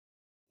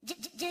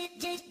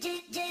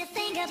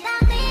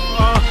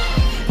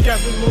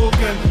Gavin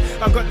Morgan,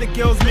 I got the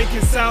girls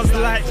making sounds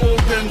like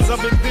organs.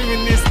 I've been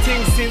doing this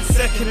thing since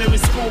secondary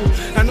school,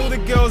 and all the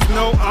girls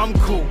know I'm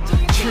cool.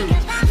 True,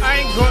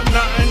 I ain't got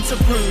nothing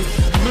to prove.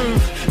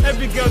 Move.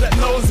 Every girl that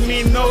knows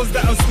me knows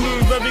that I'm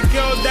smooth. Every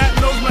girl that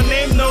knows my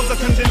name knows I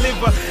can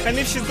deliver. And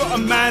if she's got a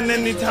man,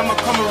 anytime I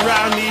come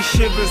around, he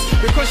shivers,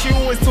 because she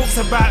always talks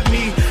about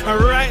me.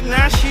 And right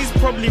now she's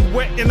probably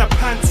wet in her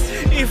pants.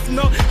 If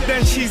not,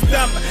 then she's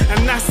damp,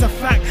 and that's a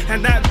fact.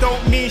 And that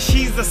don't mean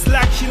she's a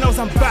slack. She knows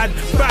I'm bad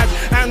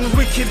and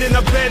wicked in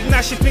her bed.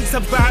 Now she thinks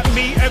about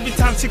me every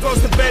time she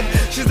goes to bed.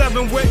 She's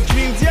having wet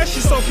dreams, yeah,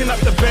 she's soaking up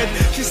the bed.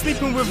 She's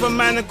sleeping with a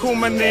man and call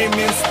my name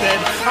instead.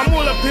 I'm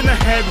all up in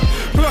her head,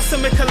 plus I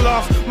make her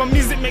laugh. My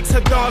music makes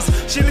her dance.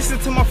 She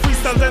listens to my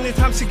freestyles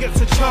anytime she gets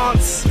a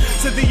chance.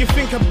 So do you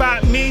think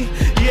about me?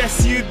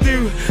 Yes you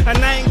do, and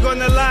I ain't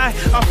gonna lie,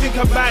 I think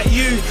about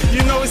you.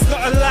 You know it's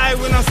not a lie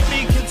when I'm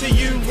speaking to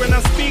you. When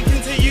I'm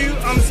speaking to you,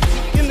 I'm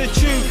speaking the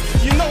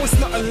truth. You know it's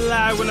not a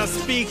lie when I'm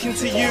speaking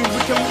to you. We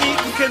can meet,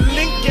 we can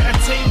link, get a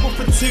table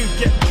for two.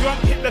 Get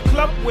drunk, hit the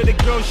club where the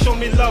girls show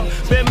me love.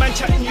 Bear man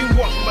chatting you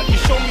up, but you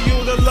show me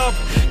all the love.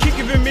 Keep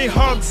giving me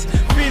hugs,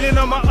 feeling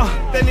on my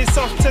then it's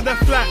off to the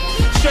flat.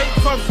 Straight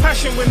from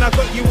passion when I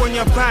got you on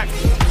your back.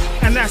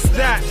 And that's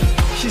that.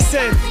 She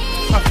said,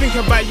 I think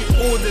about you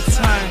all the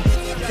time.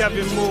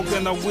 Gavin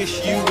Morgan, I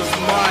wish you was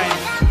mine.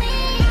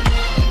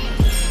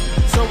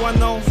 So I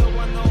know,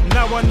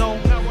 now I know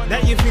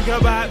that you think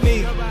about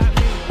me.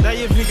 That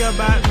you think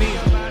about me.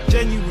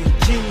 Genuine,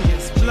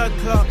 genius, blood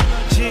clot,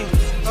 G.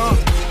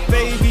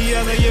 Baby,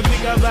 I know you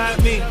think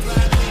about me.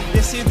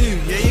 Yes you do,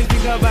 yeah, you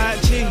think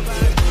about G.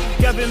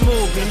 Gavin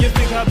Morgan, you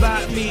think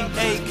about me,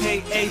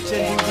 aka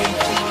Genuine,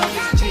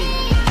 genius, G.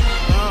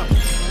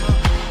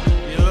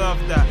 You love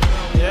that,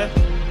 yeah?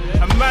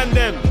 And man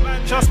them,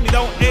 trust me,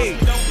 don't hate.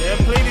 Yeah,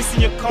 play this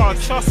in your car,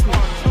 trust me.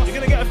 You're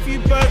gonna get a few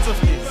birds off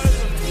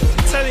this.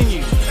 I'm telling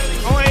you,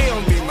 don't hate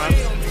on me,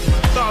 man.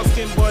 Dark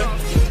skin boy,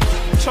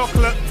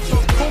 chocolate,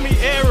 call me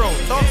Aero,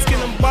 dark skin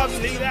and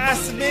bubbly,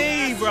 that's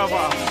me,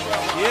 brother.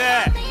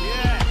 Yeah.